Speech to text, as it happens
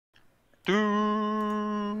Hey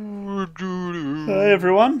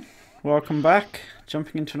everyone, welcome back.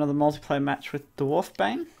 Jumping into another multiplayer match with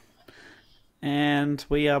Dwarfbane. And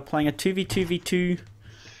we are playing a 2v2v2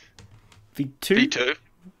 V2.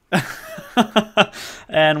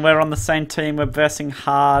 And we're on the same team. We're versing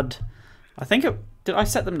hard. I think it... Did I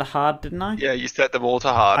set them to hard, didn't I? Yeah, you set them all to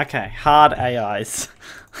hard. Okay, hard AIs.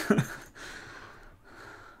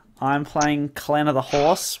 I'm playing Clan of the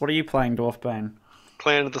Horse. What are you playing, Dwarfbane?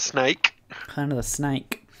 Clan of the Snake. Clan of the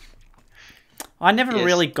Snake. I never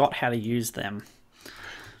really got how to use them.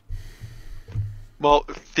 Well,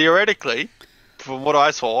 theoretically, from what I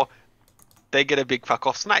saw, they get a big fuck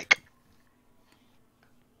off snake.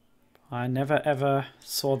 I never ever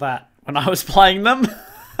saw that when I was playing them.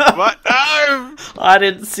 What? No! I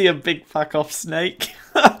didn't see a big fuck off snake.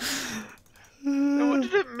 What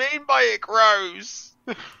did it mean by it grows?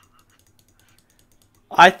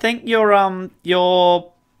 I think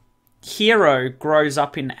your hero grows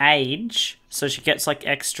up in age, so she gets like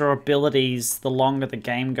extra abilities the longer the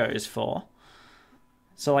game goes for.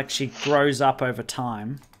 So like she grows up over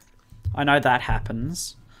time. I know that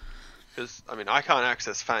happens. Because, I mean, I can't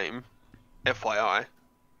access fame. FYI.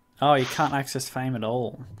 Oh, you can't access fame at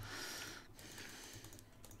all.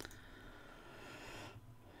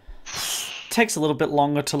 Takes a little bit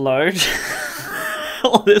longer to load.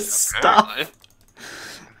 All this stuff.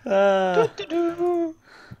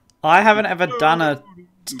 I haven't ever done a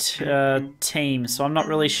team, so I'm not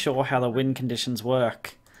really sure how the win conditions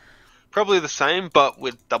work. Probably the same, but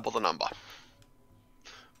with double the number.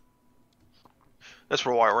 That's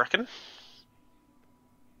what I reckon.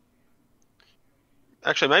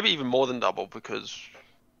 Actually, maybe even more than double, because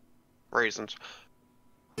reasons.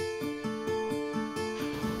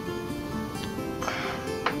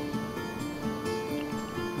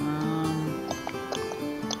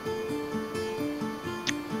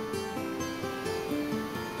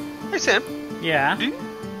 Hey Sam. Yeah.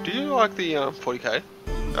 Do you like the 40k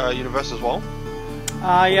universe as well?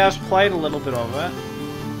 Yeah, I've played a little bit of it.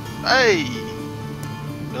 Hey.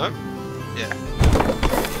 No. Yeah.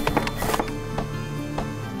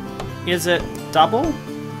 Is it double?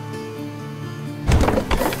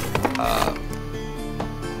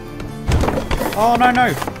 Oh no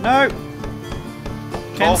no no!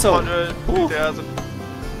 Cancel. 2,000.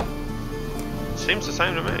 Seems the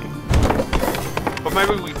same to me. But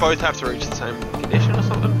maybe we both have to reach the same condition or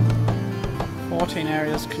something. 14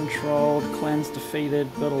 areas controlled, clans defeated,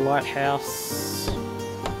 build a lighthouse. I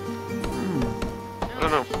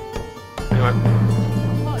don't know. Anyway,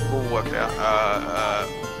 we'll work it out.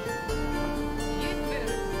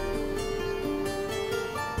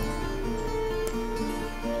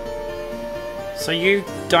 So you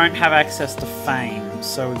don't have access to fame,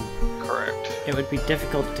 so Correct. it would be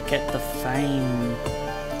difficult to get the fame.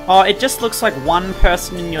 Oh, it just looks like one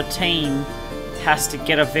person in your team has to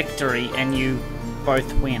get a victory and you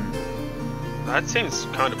both win. That seems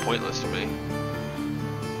kind of pointless to me.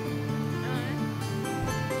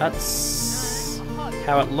 That's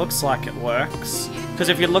how it looks like it works. Because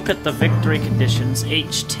if you look at the victory conditions,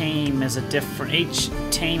 each team has a different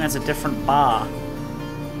bar.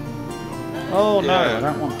 Oh no, I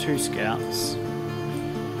don't want 2 scouts.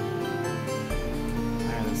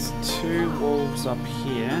 Okay, there's 2 wolves up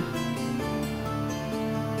here.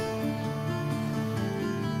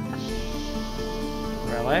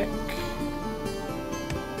 Relic.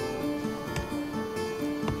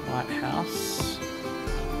 Lighthouse.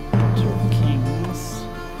 2 kings.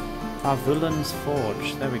 Vulan's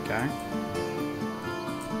Forge. There we go.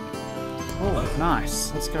 Oh,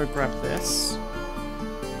 nice. Let's go grab this.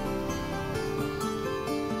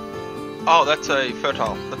 Oh, that's a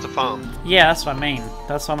fertile. That's a farm. Yeah, that's what I mean.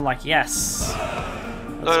 That's why I'm like, yes.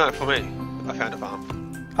 No, for me. I found a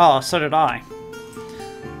farm. Oh, so did I.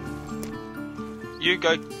 You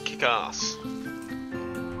go kick ass.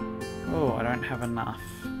 Oh, I don't have enough.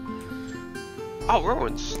 Oh,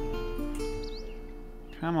 ruins.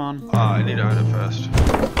 Come on. Oh, I need to own it first.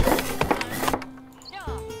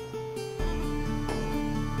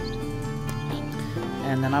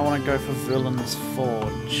 And then I want to go for Vulan's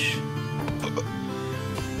Forge.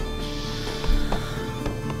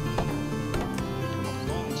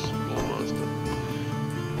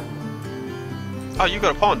 Oh, you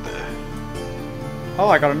got a pond there. Oh,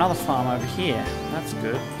 I got another farm over here. That's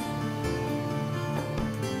good.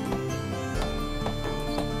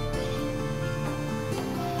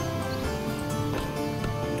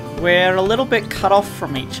 We're a little bit cut off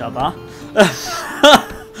from each other.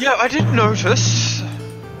 Yeah, I did notice.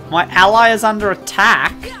 My ally is under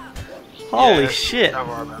attack. Holy Yeah, shit. Don't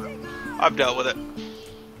worry about it. I've dealt with it.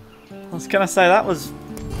 I was gonna say that was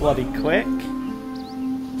bloody quick.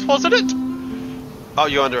 Wasn't it? Oh,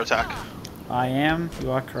 you're under attack. I am. You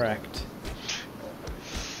are correct.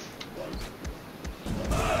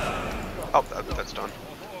 Oh, that's done.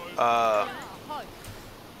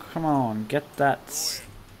 Come on, get that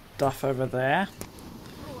stuff over there.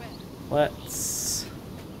 Let's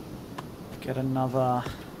get another.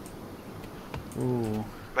 Ooh.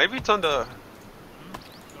 Maybe it's under.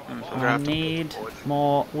 I need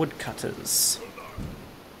more woodcutters.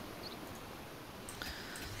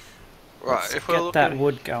 Right, Let's if we're get looking that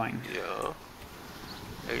wood going. Yeah.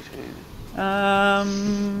 18.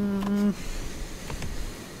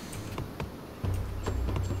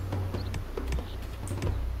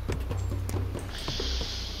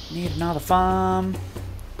 Need another farm.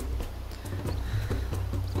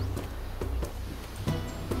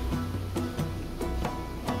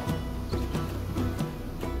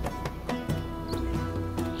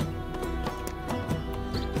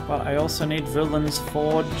 But I also need Villain's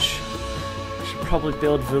Forge. I should probably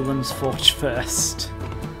build Villain's Forge first.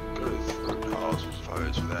 Go through tiles with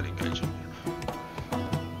foes without engaging.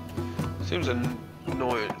 Seems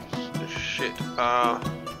annoying as shit.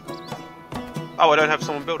 Oh, I don't have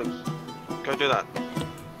someone building. Go do that.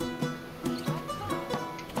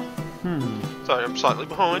 Sorry, I'm slightly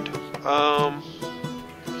behind.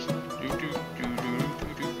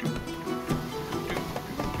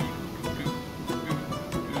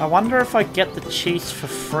 I wonder if I get the cheese for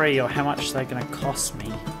free or how much they're going to cost me.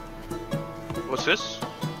 What's this?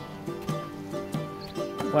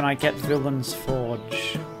 When I get Villain's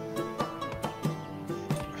Forge.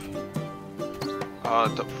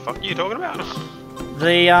 The fuck are you talking about?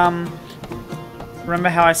 Remember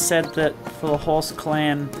how I said that for the Horse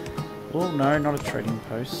Clan... Oh no, not a trading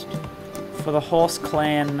post. For the Horse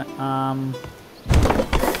Clan,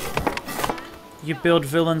 you build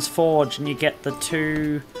Villain's Forge and you get the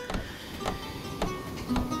two...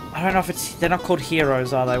 I don't know if it's... They're not called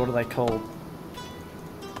heroes, are they? What are they called?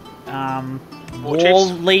 War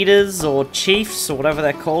leaders or chiefs or whatever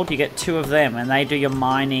they're called. You get two of them and they do your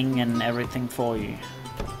mining and everything for you.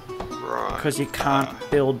 Right. Because you can't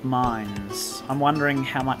build mines. I'm wondering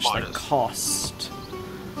how much they cost.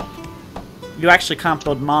 You actually can't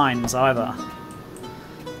build mines either.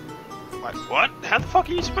 Wait, what? How the fuck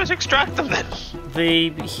are you supposed to extract them then?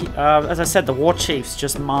 As I said, the war chiefs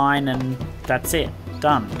just mine and that's it.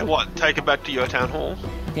 Done. And what? Take it back to your town hall?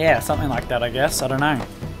 Yeah, something like that, I guess. I don't know.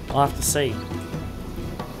 I'll have to see.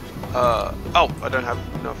 Oh, I don't have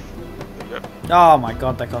enough. Yep. Oh my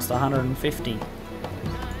god, they cost 150.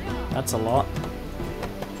 That's a lot.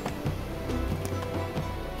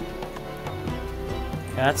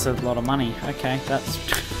 Yeah, that's a lot of money. Okay, that's...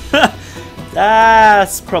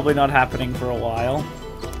 that's probably not happening for a while.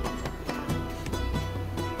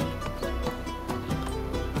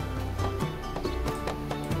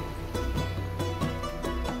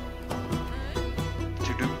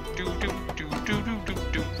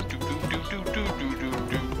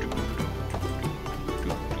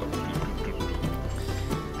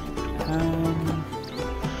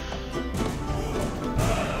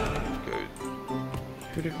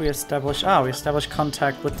 Who did we establish? Oh, we established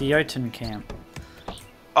contact with the Jotun camp.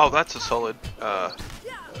 Oh, that's a solid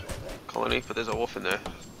colony, but there's a wolf in there.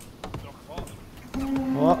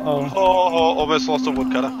 Uh-oh. Oh, almost lost a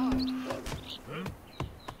woodcutter.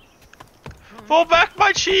 Fall back,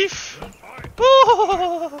 my chief!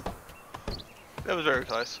 That was very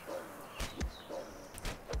close.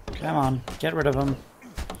 Come on, get rid of them.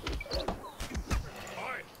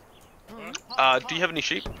 Do you have any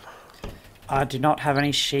sheep? I do not have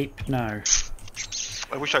any sheep, no.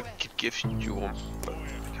 I wish I could give you one, but I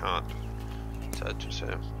can't. Sad to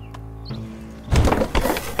say.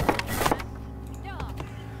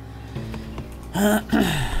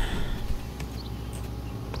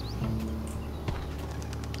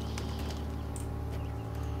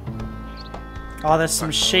 Oh, there's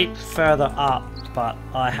some sheep further up, but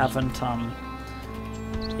I haven't,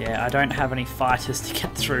 yeah, I don't have any fighters to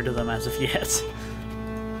get through to them as of yet.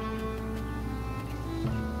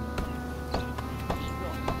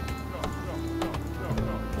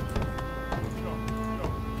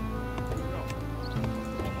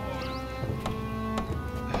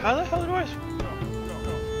 How the hell do I...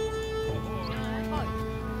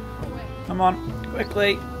 Come on,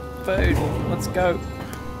 quickly. Food, let's go.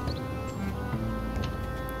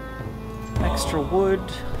 Extra wood,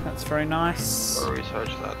 that's very nice. I'll research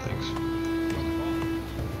that, thanks.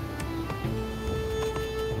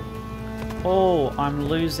 Oh, I'm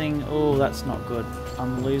losing... Oh, that's not good.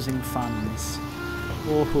 I'm losing funds.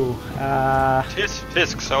 Woohoo.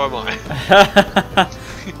 Tisk, so am I.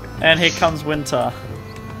 And here comes winter.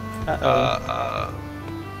 Uh-oh.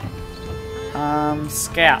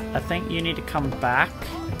 Scout, I think you need to come back,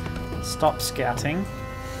 stop scouting,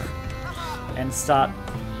 and start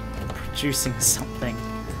producing something.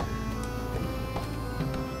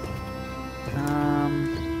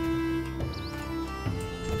 I'm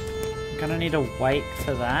gonna need to wait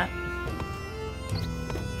for that.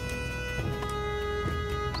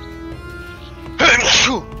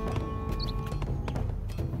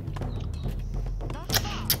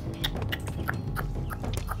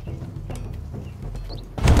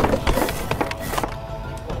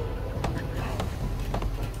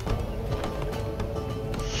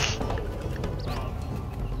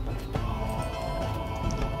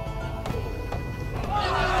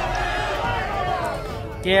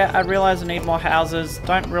 Yeah, I realise I need more houses.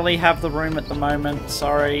 Don't really have the room at the moment,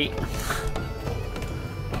 sorry.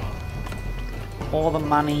 Or the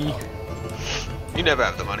money. You never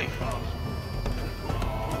have the money.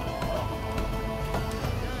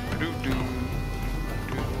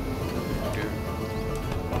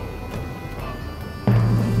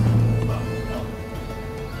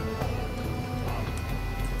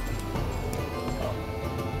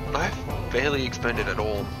 I've barely expended at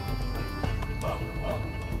all.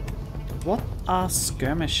 What are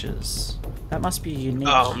skirmishers? That must be a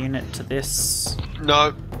unique unit to this.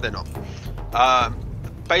 No, they're not.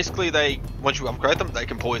 Basically, once you upgrade them, they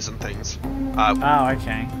can poison things. Oh,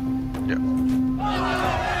 okay. Yeah.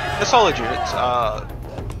 They're solid units,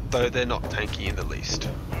 though they're not tanky in the least.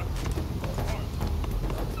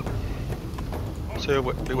 So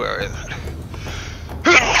be wary of that.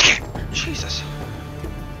 Jesus.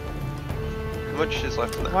 How much is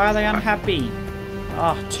left in that? Why are they unhappy?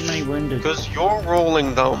 Oh, too many wounded. Because you're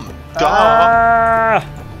rolling them. Duh! Ah!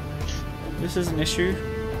 This is an issue.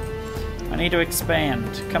 I need to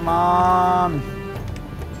expand. Come on!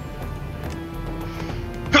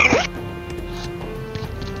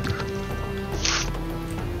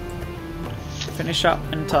 Finish up,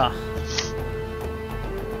 enter.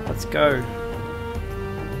 Let's go.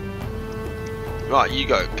 Right, you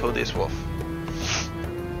go. Kill this wolf.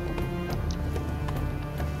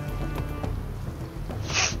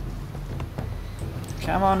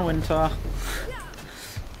 Come on, Winter.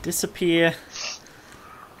 Disappear.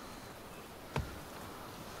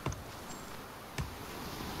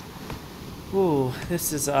 Ooh,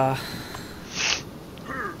 this is a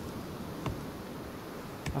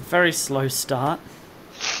very slow start.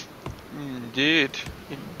 Indeed,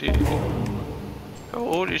 indeed. How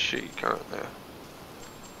old is she currently?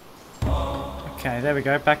 Okay, there we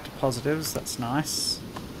go. Back to positives. That's nice.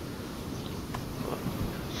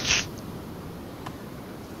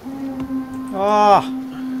 Oh!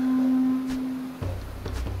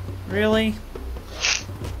 Really?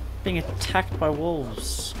 Being attacked by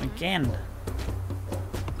wolves again.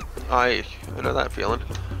 I know that feeling.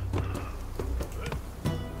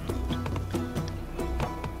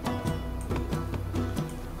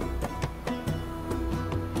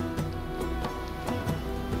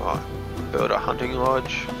 Right, build a hunting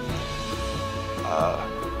lodge.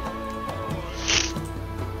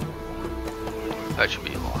 That should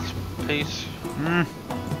be the last piece.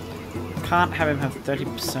 Can't have him have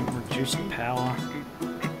 30% reduced power.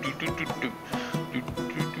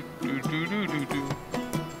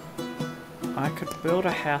 I could build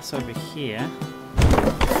a house over here.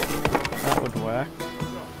 That would work.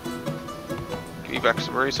 Give me back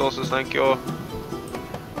some resources, thank you.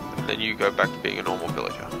 And then you go back to being a normal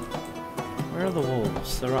villager. Where are the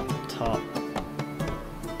wolves? They're up top.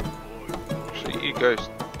 Actually, you go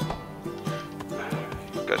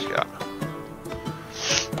scout.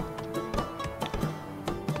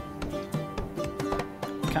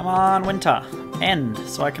 Come on, Winter. End,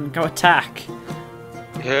 so I can go attack.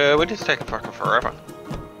 Yeah, winter's taking fucking forever.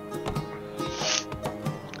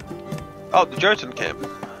 Oh, the Jotun camp.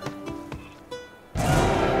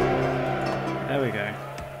 There we go.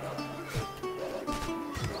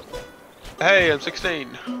 Hey, I'm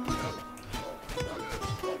 16.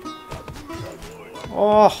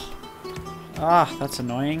 Oh! Ah, that's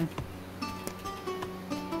annoying.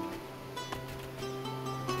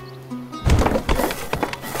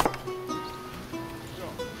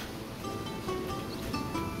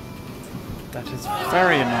 That is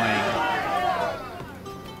very annoying.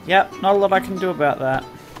 Yep, not a lot I can do about that.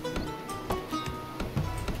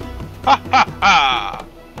 Ha ha ha!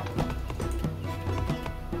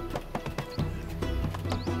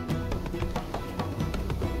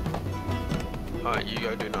 Alright, you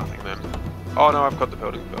go do nothing then. Oh no, I've got the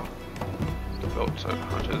building built. Built, so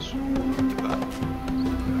hunters. Do that.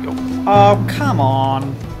 Yo. Oh, come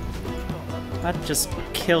on! That just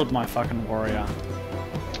killed my fucking warrior.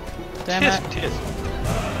 damn cheers, it. cheers.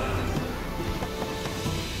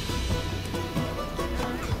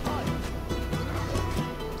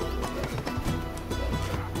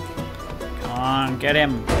 Come on, get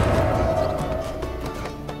him.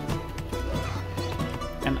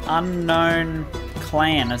 An unknown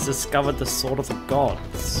clan has discovered the Sword of the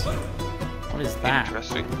Gods. What is that?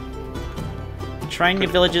 Interesting. Train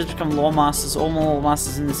your villagers to become lore masters. All more lore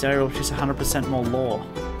masters in this area will produce 100% more lore.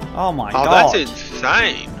 Oh my god. Oh, that's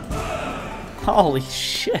insane. Holy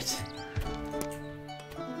shit.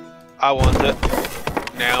 I want it.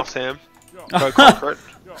 Now, Sam. Go conquer it.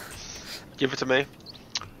 Give it to me.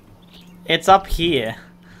 It's up here.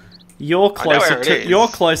 You're closer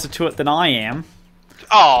to it than I am.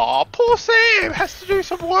 Oh, poor Sam has to do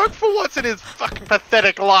some work for once in his fucking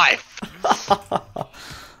pathetic life.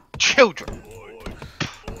 Children.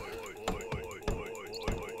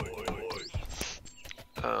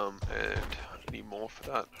 And I need more for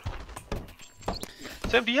that.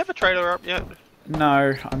 Sam, do you have a trader up yet?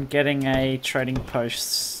 No, I'm getting a trading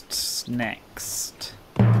post next.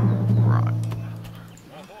 Right.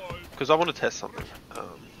 Because I want to test something.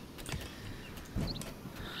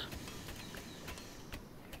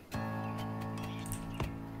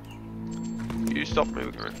 You stop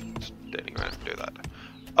moving around, standing around and do that.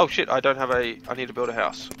 Oh shit, I don't have a... I need to build a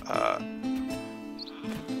house.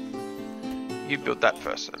 You build that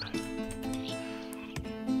first then.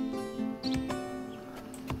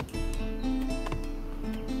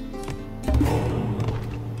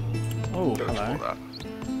 Oh, Go hello. explore that.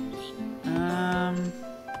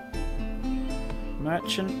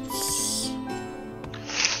 Merchants.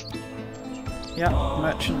 Yep,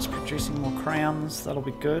 merchants producing more crowns. That'll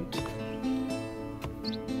be good.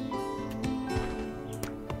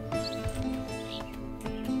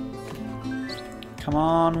 Come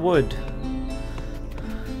on, wood.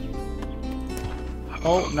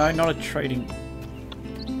 Oh, no, not a trading...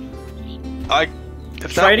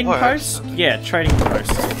 If Trading that works, post? Yeah, trading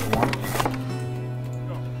post is what you want.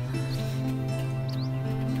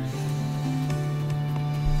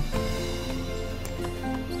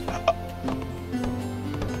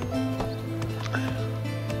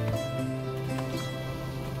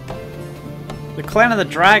 The Clan of the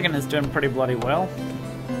Dragon is doing pretty bloody well.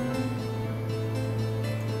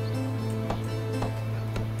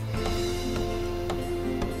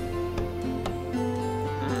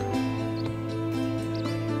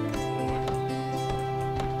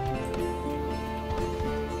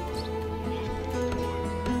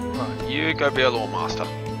 You go be a lore master.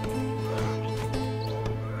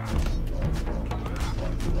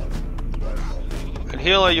 And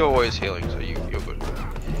healer, you're always healing, so you're good.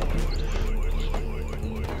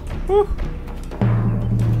 Whew.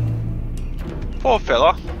 Poor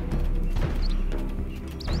fella.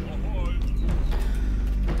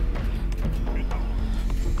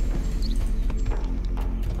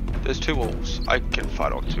 There's 2 wolves. I can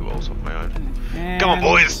fight on 2 wolves of my own. And... Come on,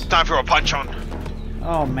 boys! Time for a punch on!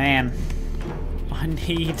 Oh man. I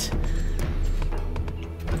need...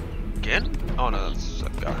 Again? Oh no, that's the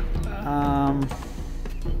same guy.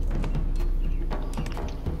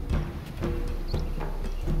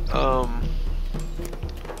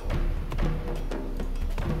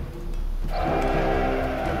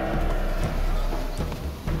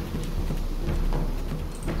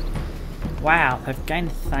 Wow, they've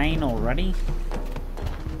gained Thane already?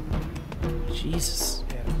 Jesus.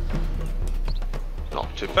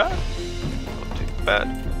 Not too bad. Not too bad.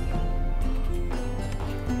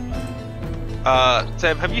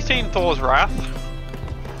 Sam, have you seen Thor's Wrath?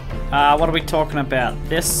 What are we talking about?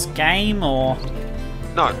 This game or...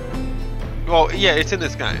 No. Well, yeah, it's in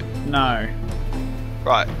this game. No.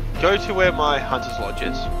 Right. Go to where my Hunter's Lodge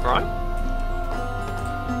is, right?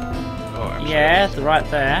 Oh, actually, Yeah, right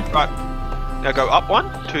there. Right. Now go up one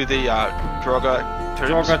to the Draugr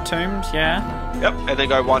Tombs. Draugr Tombs, yeah. Yep, and then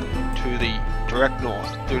go one to the direct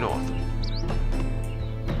north, due north.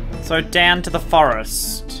 So down to the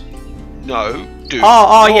forest. No, due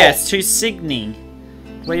Oh, north. yes, to Signy.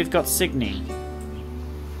 Where you've got Signy.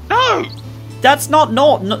 No! That's not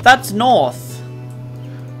north. No, that's north.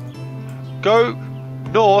 Go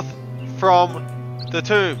north from the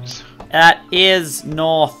tombs. That is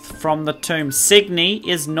north from the tomb. Signy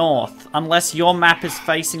is north, unless your map is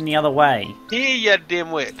facing the other way. Here, you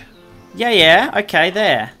dimwit. Yeah, okay,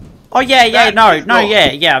 there. Oh, yeah, That no, is north.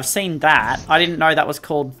 yeah, I've seen that. I didn't know that was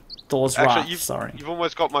called Thor's Wrath, Actually, sorry. you've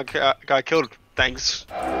almost got my guy killed. Thanks.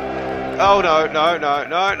 Oh, no.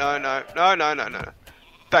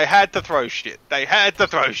 They had to throw shit. They had to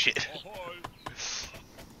throw shit.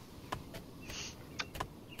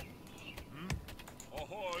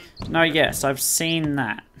 No, yes, I've seen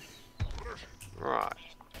that. Right.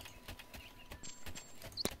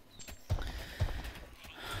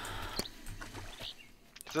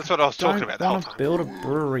 That's what I was talking about the whole I time. don't want to build a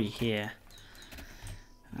brewery here.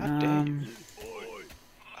 How dare you?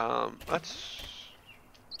 Let's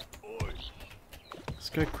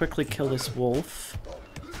go quickly kill this wolf.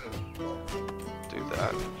 do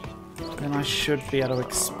that. Then I should be able to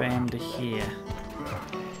expand to here.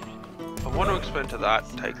 I want to expand to that,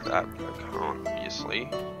 take that, but I can't, obviously.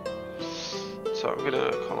 So I'm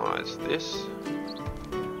gonna colonize this.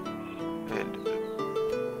 And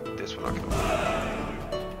this one I can.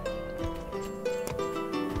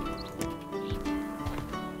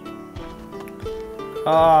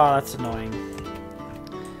 Oh, that's annoying.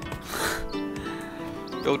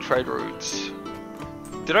 Build trade routes.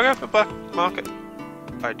 Did I go for black market?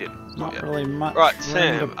 I did. Not yet. really much Right, room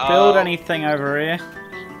Sam, to build anything over here.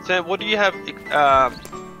 Sam, what do you have?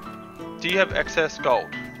 Do you have excess gold?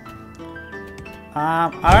 I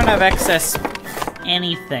don't have excess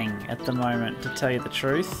anything at the moment, to tell you the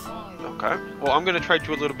truth. Okay. Well, I'm going to trade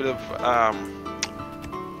you a little bit of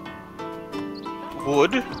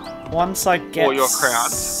wood. Once I get your crown.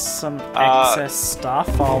 some excess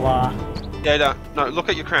stuff, I'll Yeah, no, look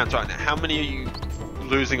at your crowns right now. How many are you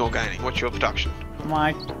losing or gaining? What's your production?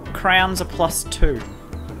 My crowns are +2.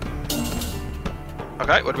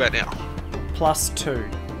 Okay, what about now? +2.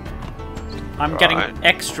 I'm getting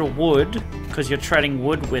extra wood, because you're trading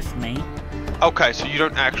wood with me. Okay, so you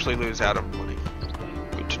don't actually lose out on money.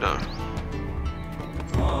 Good to know.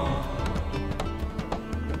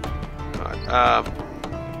 Right,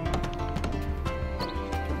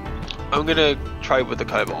 I'm gonna trade with the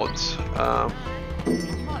kobolds.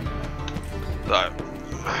 So,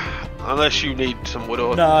 unless you need some wood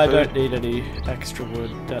or No, I food. don't need any extra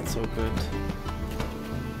wood. That's all good.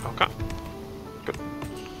 Okay. Good.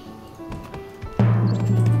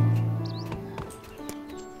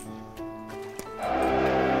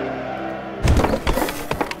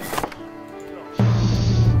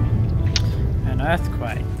 An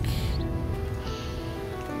earthquake.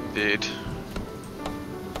 Indeed.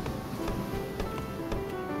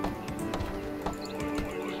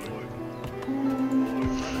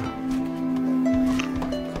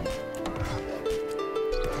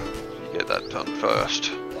 Get that done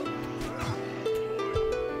first.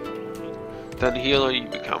 Then healer, you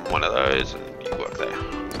become one of those and you work there.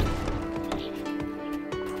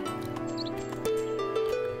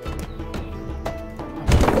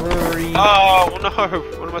 Brewery. Oh no!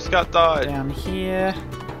 One of my scouts died. Down here.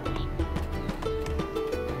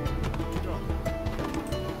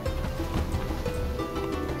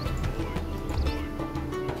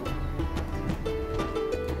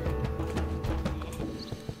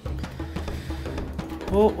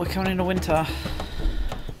 Oh, we're coming into winter.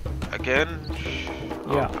 Again?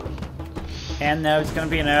 Yeah. And there's going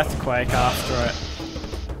to be an earthquake after it.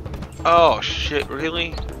 Oh shit,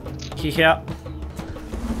 really? Yeah.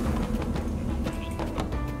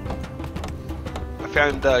 I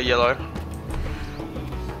found yellow.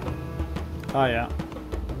 Oh yeah.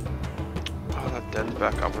 Oh, that den's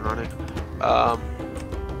back up and running.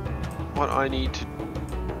 What I need to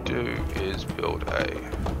do is build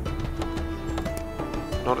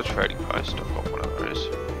not a trading post, I've got one of those.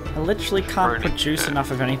 I literally can't produce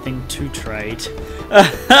enough of anything to trade. Well,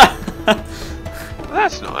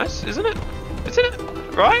 that's nice, isn't it? Isn't it?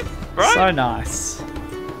 Right? Right? So nice.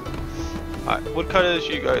 Alright, woodcutters,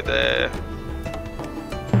 you go there.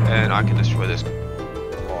 And I can destroy this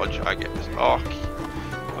lodge, I guess. Oh,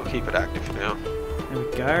 I'll keep it active for now. There we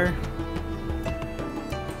go.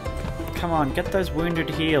 Come on, get those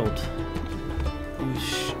wounded healed. You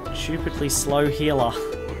stupidly slow healer.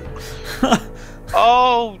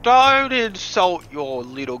 Oh, don't insult your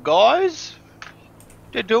little guys.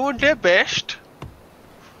 They're doing their best.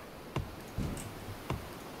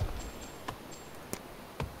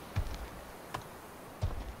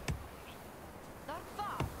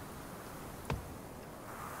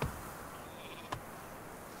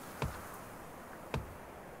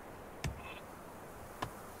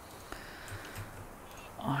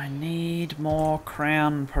 I need more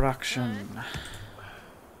crown production.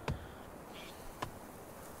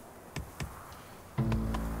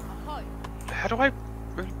 How do I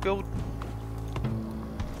rebuild?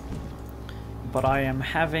 But I am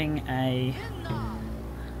having a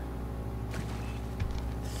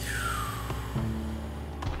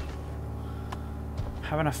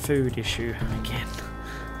food issue again.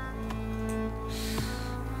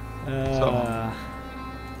 So,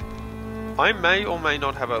 I may or may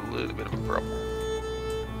not have a little bit of a problem.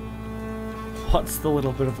 What's the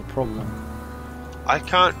little bit of a problem? I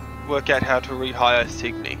can't work out how to rehire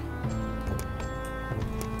Signy.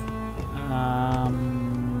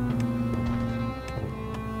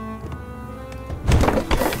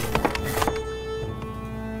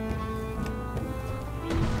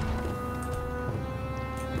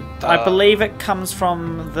 I believe it comes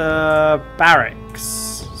from the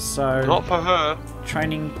barracks. So Not for her.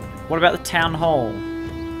 training. What about the town hall?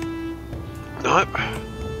 Nope.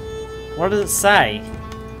 What does it say?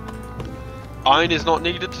 Iron is not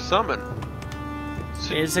needed to summon.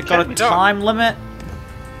 So Is it it got can a be done. time limit?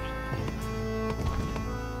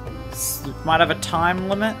 Might have a time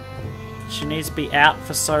limit. She needs to be out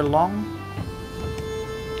for so long.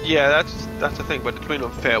 Yeah, that's the thing, but it's been a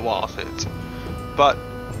fair while since. But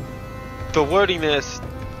the wording there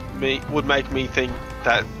would make me think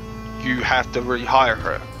that you have to rehire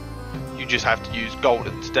her. You just have to use gold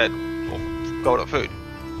instead, or gold or food.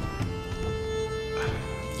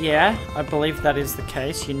 Yeah, I believe that is the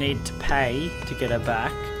case. You need to pay to get her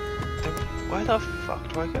back. Then where the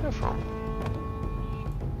fuck do I get her from?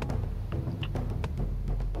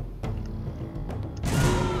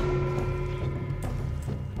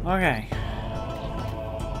 Okay.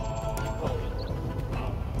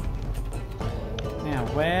 Now,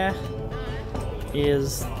 where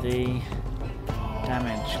is the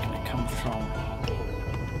damage going to come from?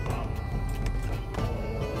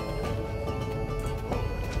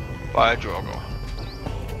 By a Drogo.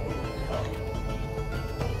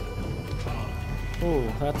 Oh,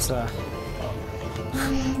 that's a...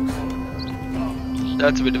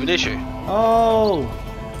 That's a bit of an issue. Oh!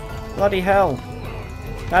 Bloody hell.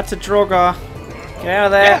 That's a Drogo. Get out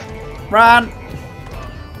of there. Yeah. Run!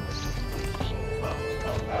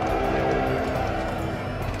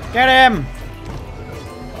 Get him!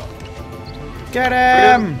 Get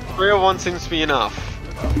him! 3 or 1 seems to be enough.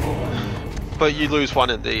 But you lose 1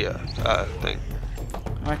 in the thing.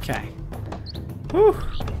 Okay. Whew.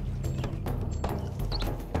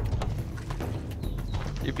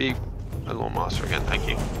 You'd be a law master again, thank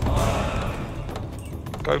you.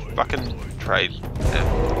 Go fucking trade. Yeah.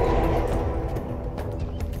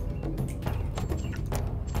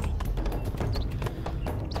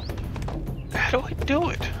 How do I do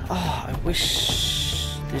it? Oh, I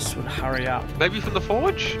wish this would hurry up. Maybe from the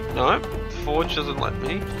forge? No, the forge doesn't let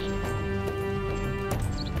me.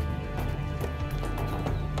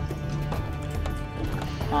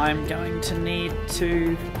 I'm going to need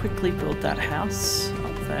to quickly build that house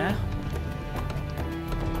up there.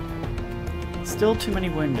 Still too many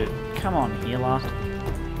wounded. Come on, healer.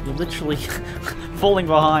 You're literally falling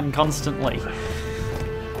behind constantly.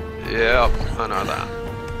 Yeah, I know that.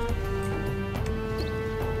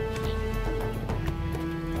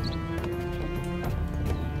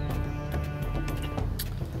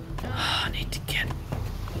 I need to get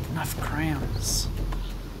enough crowns.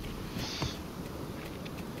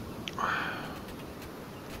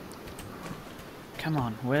 Come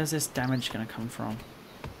on, where's this damage going to come from?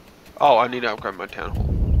 Oh, I need to upgrade my town hall.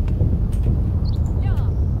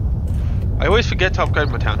 I always forget to upgrade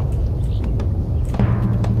my town hall.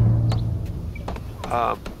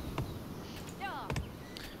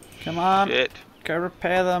 Come on, Shit. go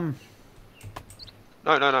repair them.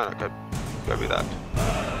 No, go do that.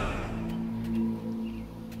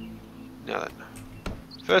 Now then.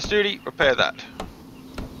 First duty, repair that.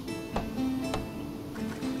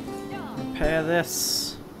 Repair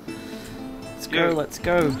this. Let's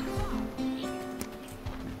go.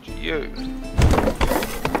 You.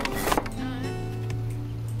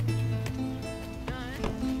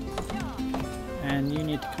 And you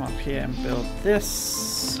need to come up here and build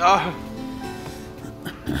this. No.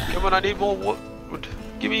 Come on, I need more wood.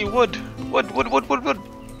 Give me wood. Wood. Can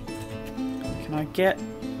I get...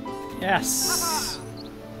 Yes.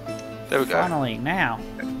 There we go. Finally, now.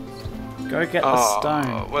 Go get the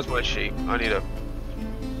stone. Where's my sheep? I need to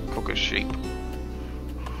cook a sheep.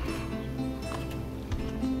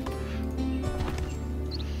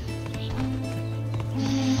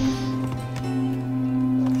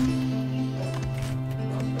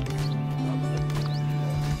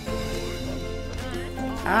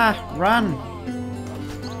 Ah, run!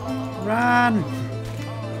 Run!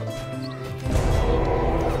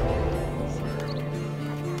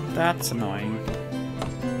 That's annoying.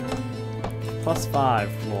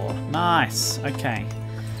 +5 lore. Nice! Okay.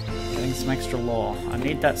 Getting some extra lore. I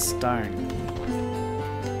need that stone.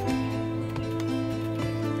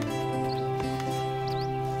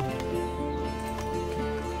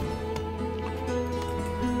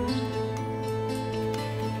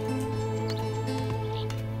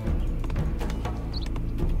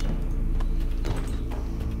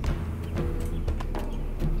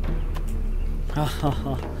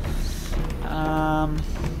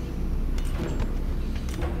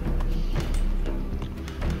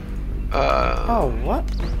 Oh, what?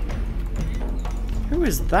 Who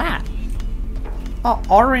is that? Oh,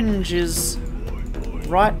 Orange is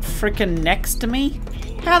right frickin' next to me?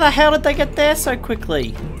 How the hell did they get there so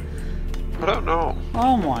quickly? I don't know.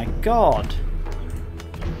 Oh my god.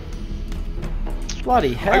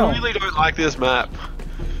 Bloody hell. I really don't like this map.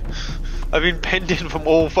 I've been penned in from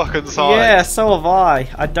all fucking sides. Yeah, so have I.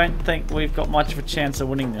 I don't think we've got much of a chance of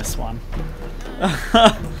winning this one.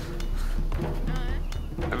 I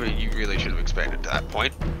mean, you really should have expanded to that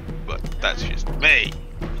point, but that's just me.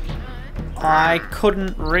 I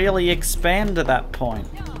couldn't really expand to that point.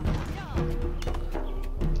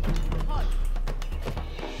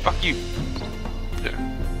 Fuck you. Yeah.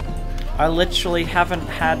 I literally haven't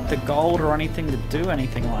had the gold or anything to do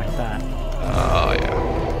anything like that. Oh, yeah.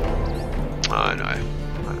 I know.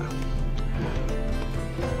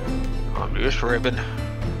 I'm just ribbon.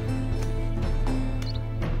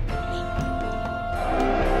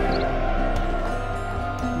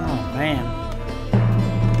 Oh, man.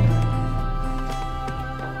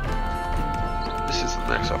 This is the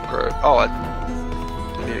next upgrade. Oh, I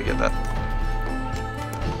need to get that.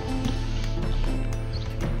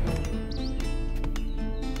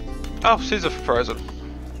 Oh, Caesar frozen.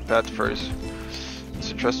 Bad to freeze. It's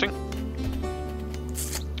interesting.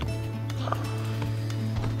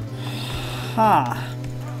 Huh.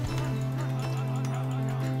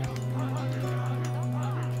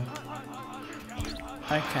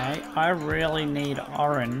 Okay, I really need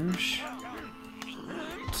orange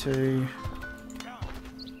to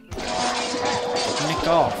nick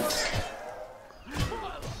off.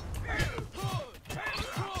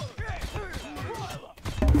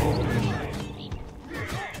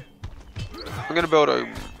 I'm gonna build a...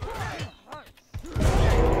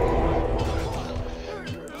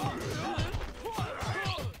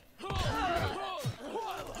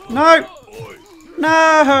 No!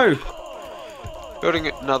 No! Building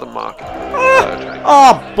another market.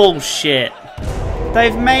 Oh, bullshit.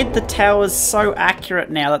 They've made the towers so accurate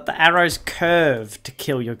now that the arrows curve to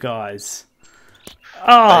kill your guys.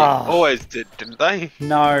 Oh. They always did, didn't they?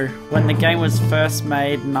 No, when the game was first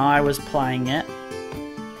made and I was playing it,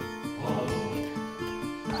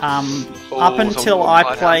 up until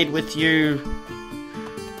I played with you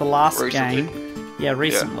the last game, yeah,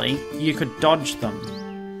 recently, you could dodge them.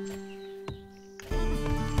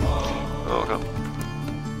 Oh, okay.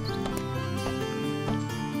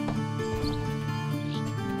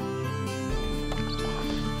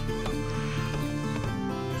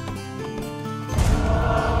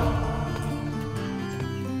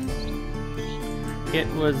 It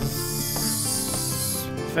was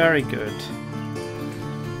very good.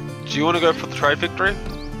 Do you want to go for the trade victory?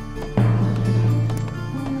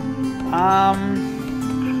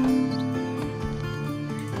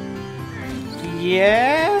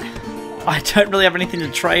 Yeah? I don't really have anything to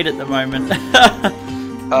trade at the moment.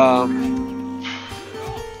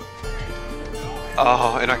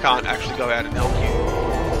 Oh, and I can't actually go out and help you.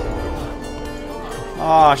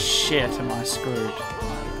 Oh shit, am I screwed?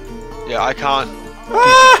 Yeah, I can't.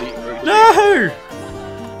 Ah! No!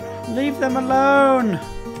 Leave them alone!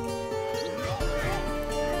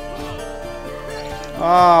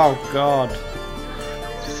 Oh god.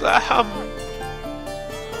 Sam!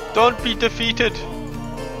 Don't be defeated!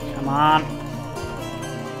 Come on.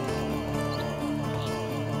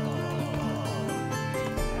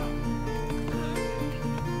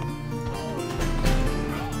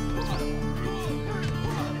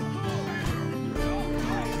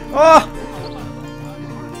 Oh!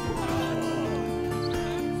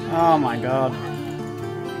 Oh my god.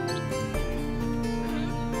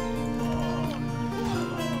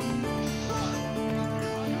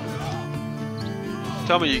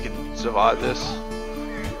 Tell me you can survive this.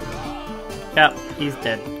 Yep, he's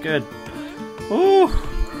dead. Good. Ooh!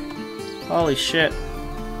 Holy shit.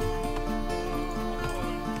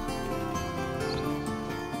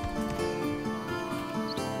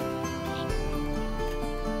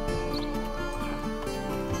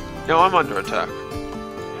 No, I'm under attack.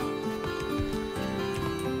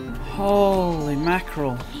 Holy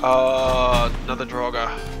mackerel. Another Draugr.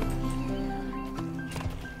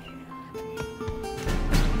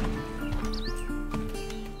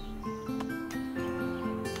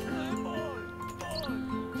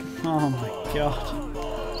 Oh my god.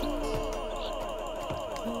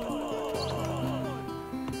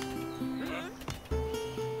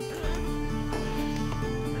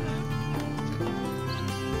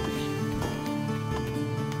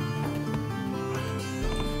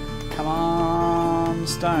 Come on,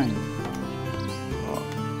 stone.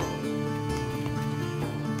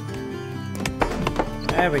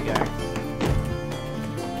 There we go.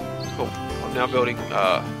 Cool. I'm now building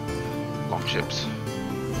longships.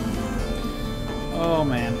 Oh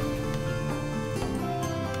man.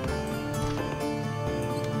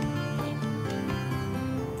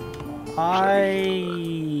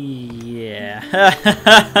 Yeah.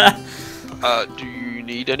 Do you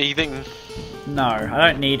need anything? No, I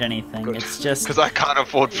don't need anything. Good. It's just... Because I can't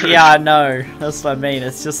afford food. Yeah, I know. That's what I mean.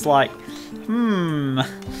 It's just like,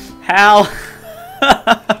 how...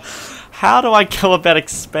 how do I go about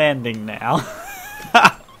expanding now?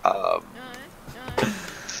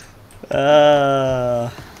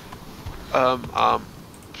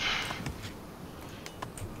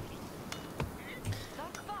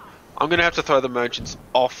 I'm gonna have to throw the merchants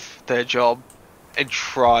off their job and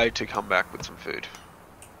try to come back with some food.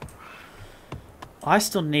 I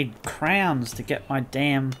still need crowns to get my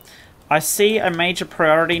damn... I see a major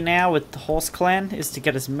priority now with the Horse Clan is to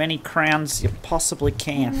get as many crowns as you possibly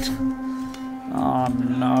can. Oh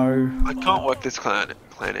no. I can't work this clan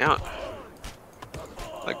out.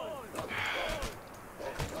 Like...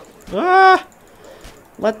 Ah!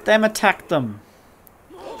 Let them attack them.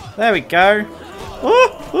 There we go. Ooh,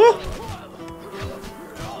 ooh.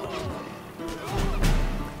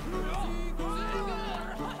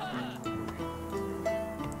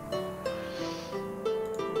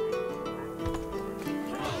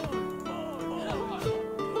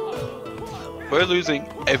 We're losing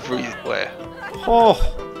everywhere. Oh.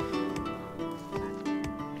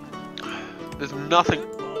 There's nothing.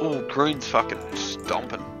 Oh, green's fucking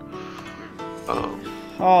stomping.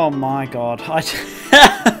 Oh my god.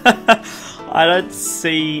 I don't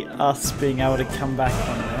see us being able to come back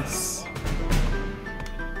from this.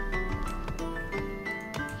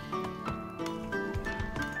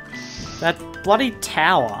 That bloody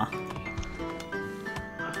tower.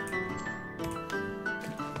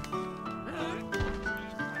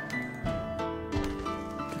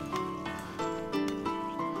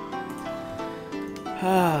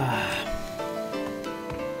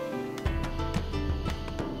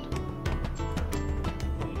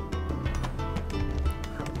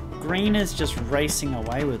 Green is just racing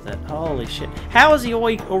away with it. Holy shit. How is he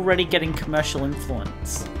already getting commercial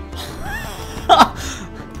influence?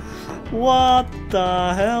 What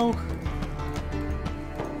the hell?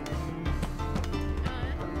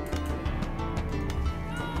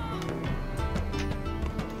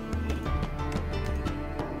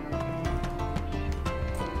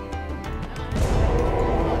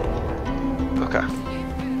 Okay.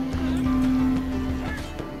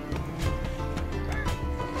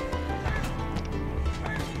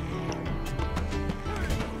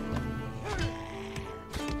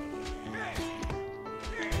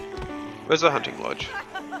 Where's the hunting lodge?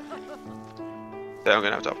 Yeah, I'm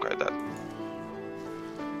gonna have to upgrade that.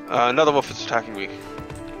 Another wolf is attacking me.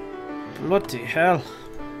 Bloody hell.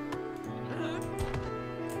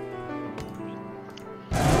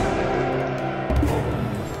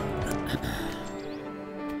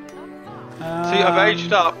 See, I've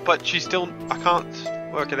aged up, but she's still... I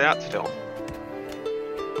can't work it out still.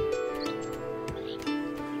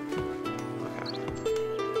 Okay.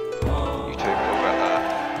 You two talk about that.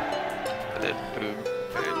 And then boom,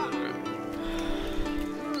 and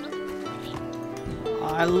boom.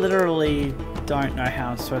 I literally don't know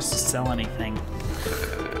how I'm supposed to sell anything.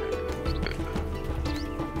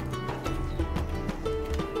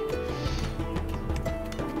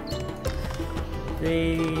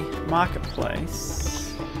 The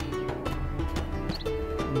marketplace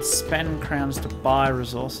and spend crowns to buy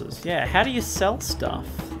resources. Yeah, how do you sell stuff?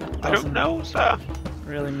 That I don't know, sir.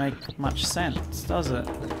 really make much sense, does it?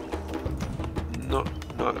 Not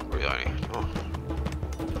really. Oh.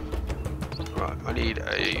 Right, I need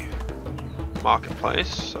a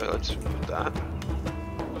marketplace, so let's put that.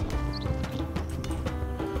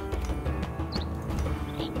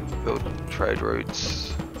 Build trade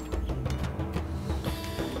routes.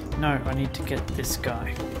 No, I need to get this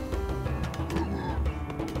guy.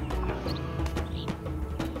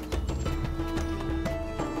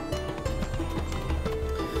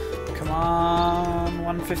 Come on,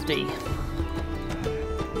 150.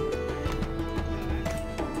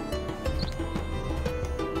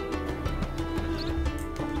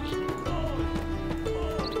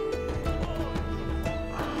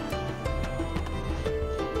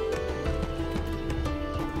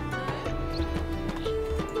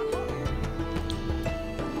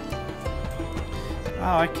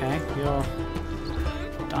 Oh, okay. You're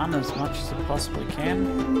done as much as you possibly can.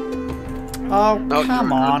 Oh, No, come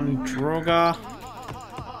you're on, Druga.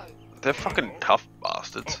 They're fucking tough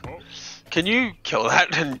bastards. Can you kill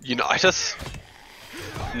that and unite us?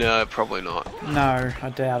 No, probably not. No, I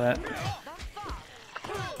doubt it.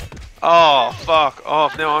 Oh, fuck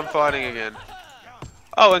off. Now I'm fighting again.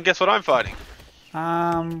 Oh, and guess what I'm fighting?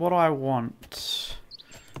 What do I want?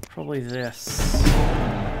 Probably this.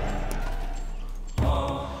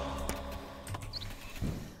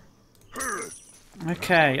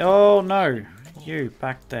 Okay, oh no. You,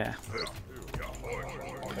 back there.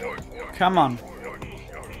 Come on.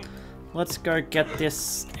 Let's go get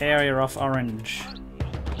this area off orange.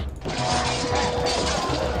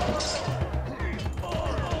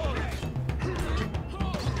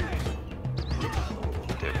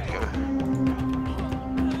 There we go.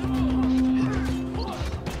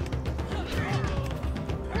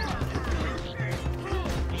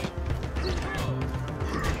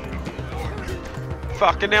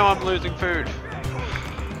 Fuck, and now I'm losing food.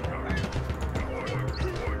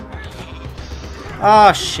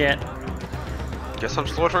 Oh shit. Guess I'm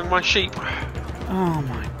slaughtering my sheep. Oh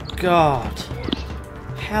my god.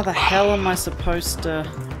 How the hell am I supposed to...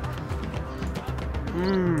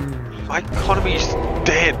 My economy's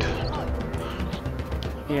dead.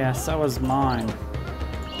 Yeah, so was mine.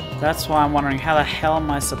 That's why I'm wondering how the hell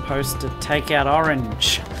am I supposed to take out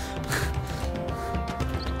orange?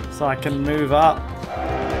 So I can move up.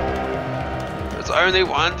 There's only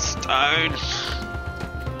one stone.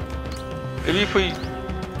 Maybe if we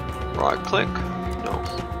right click? No.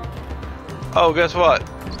 Oh, guess what?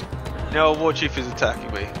 Now a war chief is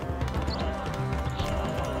attacking me.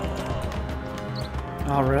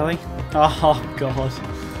 Oh, really? Oh, God.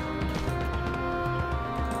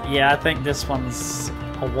 Yeah, I think this one's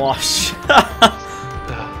a wash.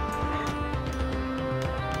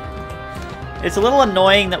 It's a little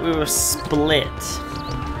annoying that we were split.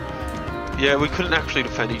 Yeah, we couldn't actually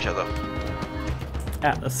defend each other.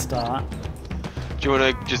 At the start. Do you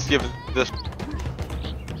want to just give this...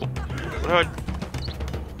 What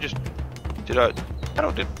did I...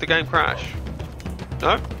 How did the game crash?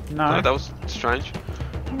 No? No. No, that was strange.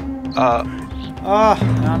 Oh,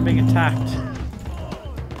 now I'm being attacked.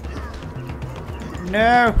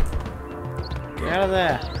 No! Get out of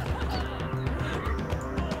there.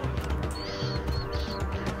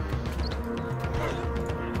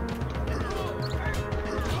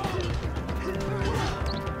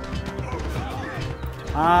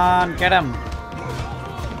 Come on, get him.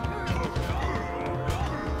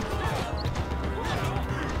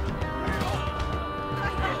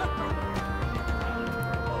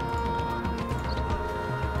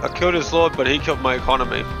 I killed his lord, but he killed my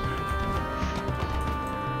economy.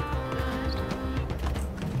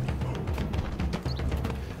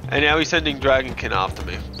 And now he's sending Dragonkin after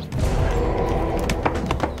me.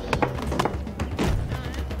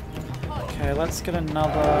 Okay, let's get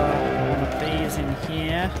another one of these in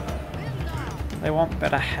here. They want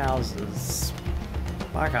better houses.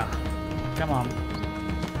 Bugger. Come on.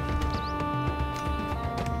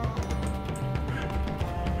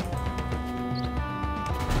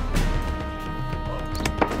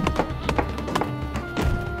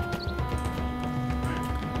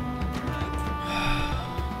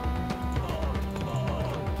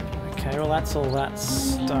 Okay, well that's all that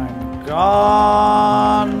stone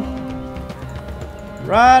gone.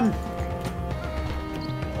 Run!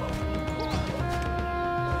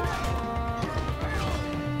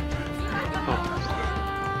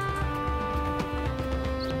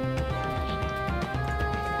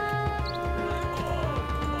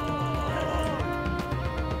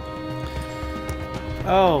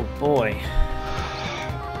 Oh boy.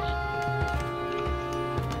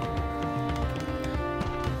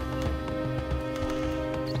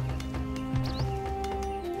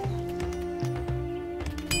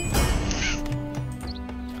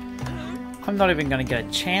 I'm not even going to get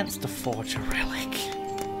a chance to forge a relic.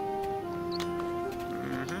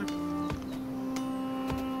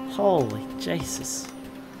 Holy Jesus.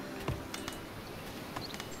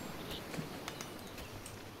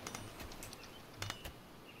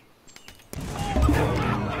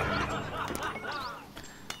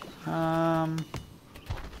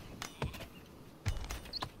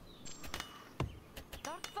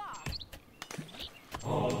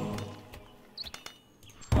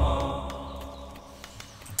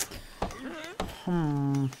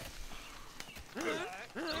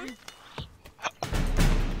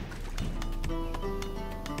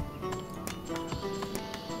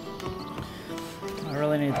 I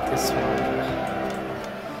really need this one.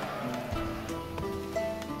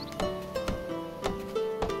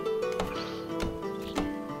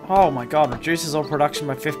 Oh my god, reduces all production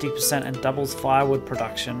by 50% and doubles firewood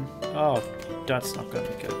production. Oh, that's not going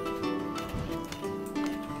to be good.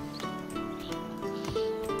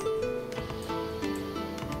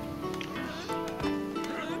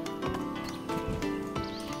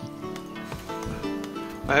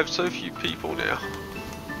 I have so few people now.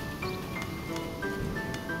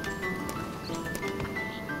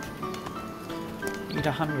 Need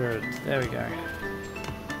 100. There we go.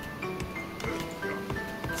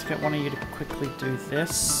 It's get one of you to quickly do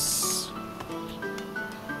this.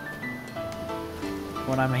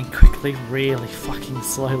 When I mean quickly, really fucking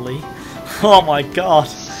slowly. Oh my god!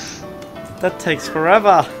 That takes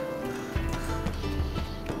forever!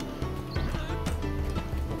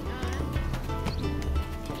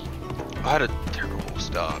 I had a terrible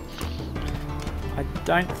start. I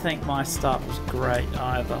don't think my start was great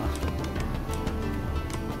either.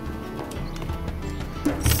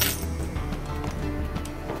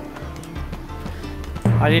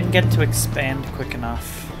 I didn't get to expand quick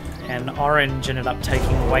enough, and orange ended up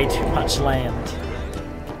taking way too much land.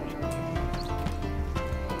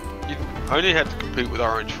 You only had to compete with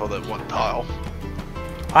orange for the one tile.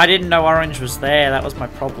 I didn't know orange was there, that was my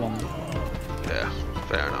problem. Yeah,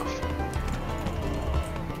 fair enough.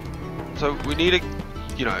 So we need to,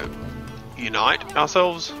 you know, unite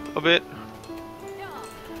ourselves a bit.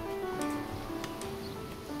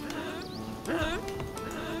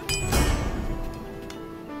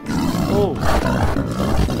 Oh,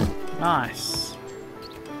 nice.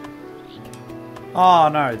 Oh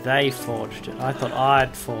no, they forged it. I thought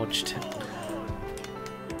I'd forged it.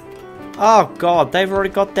 Oh god, they've already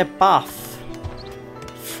got their buff.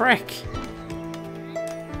 Frick.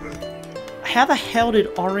 How the hell did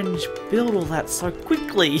orange build all that so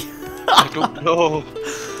quickly? I don't know.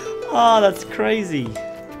 Oh, that's crazy.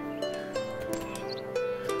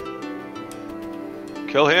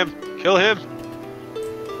 Kill him! Kill him!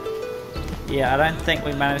 Yeah, I don't think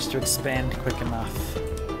we managed to expand quick enough.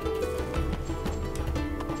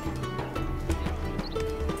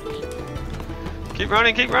 Keep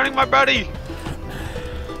running, my buddy!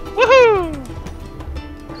 Woohoo!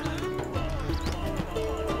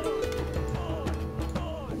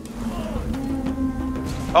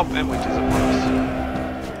 Oh, and witches at once.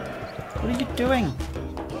 What are you doing?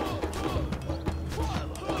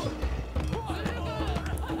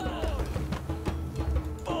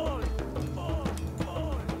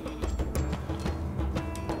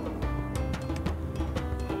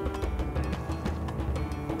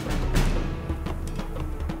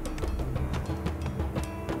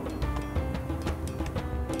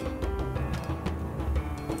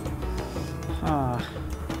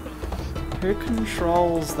 Who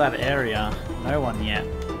controls that area? No one yet.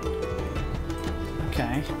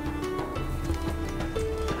 Okay.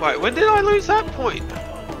 Wait, when did I lose that point?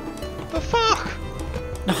 The fuck?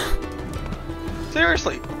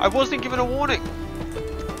 Seriously, I wasn't given a warning.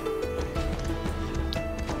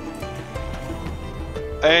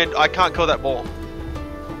 And I can't kill that ball.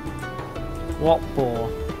 What ball?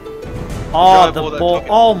 Oh, the ball.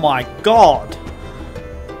 Oh my god!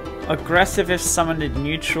 Aggressive if summoned in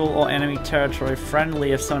neutral or enemy territory,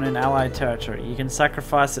 friendly if summoned in allied territory. You can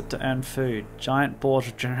sacrifice it to earn food. Giant balls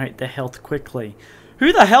regenerate their health quickly.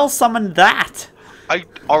 Who the hell summoned that?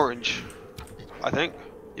 Orange, I think.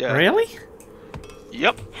 Yeah. Really?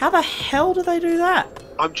 Yep. How the hell do they do that?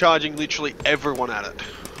 I'm charging literally everyone at it.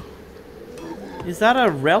 Is that a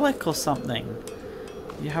relic or something?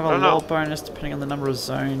 You have a lore bonus depending on the number of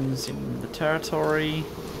zones in the territory.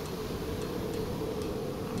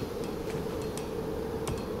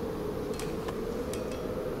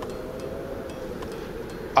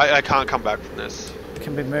 I can't come back from this.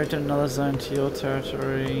 Can be moved in another zone to your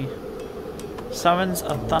territory. Summons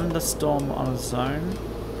a thunderstorm on a zone.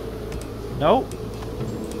 Nope.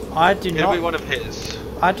 I do It'll not. be one of his.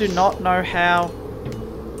 I do not know how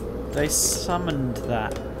they summoned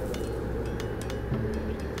that.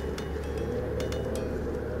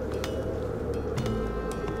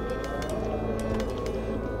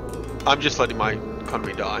 I'm just letting my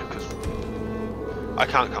economy die because I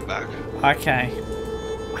can't come back. Okay.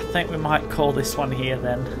 I think we might call this one here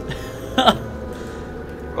then.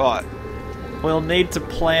 Right. We'll need to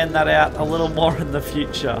plan that out a little more in the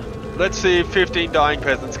future. Let's see if 15 dying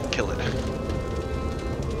peasants can kill it.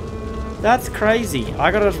 That's crazy.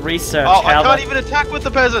 I gotta research how how I can't even attack with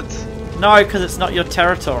the peasants! No, because it's not your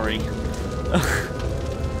territory.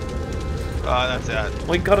 That's it.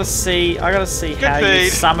 I gotta see how you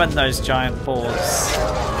summon those giant balls.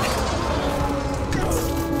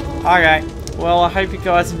 Okay. Well, I hope you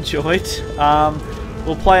guys enjoyed.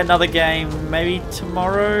 We'll play another game maybe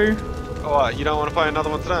tomorrow. Oh, you don't want to play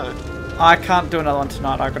another one today? I can't do another one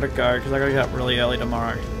tonight. I gotta go because I gotta get up really early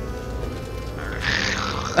tomorrow.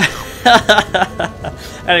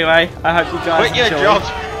 Anyway, I hope you guys enjoyed.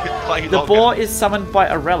 The boar is summoned by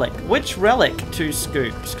a relic. Which relic, 2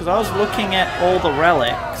 Scoops? Because I was looking at all the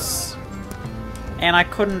relics and I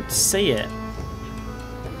couldn't see it.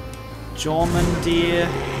 Jormundir.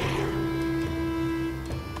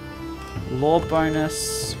 Lore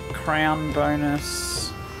bonus, crown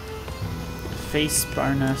bonus, Feast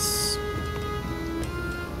bonus.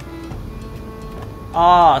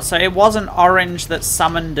 Ah, so it wasn't orange that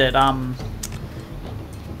summoned it, Dwarf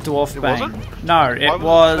It Bane. wasn't? No, it Why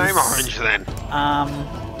was... the name orange then?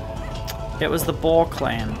 It was the Boar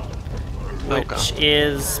Clan, which Okay.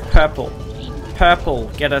 is purple. Purple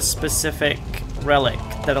get a specific relic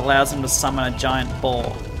that allows them to summon a giant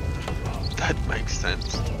boar. That makes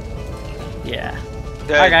sense. Yeah.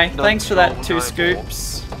 Yeah, Okay, no, thanks for that, no, 2 no,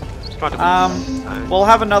 scoops. it's trying to be We'll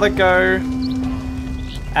have another go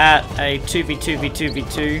at a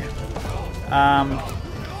 2v2v2v2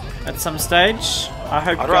 at some stage. I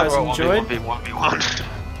hope I'd you guys rather enjoyed. 1v1v1.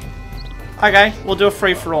 Okay, we'll do a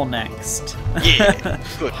free-for-all next. Yeah,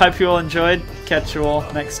 good. Hope you all enjoyed. Catch you all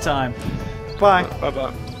next time. Bye. Bye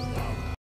bye.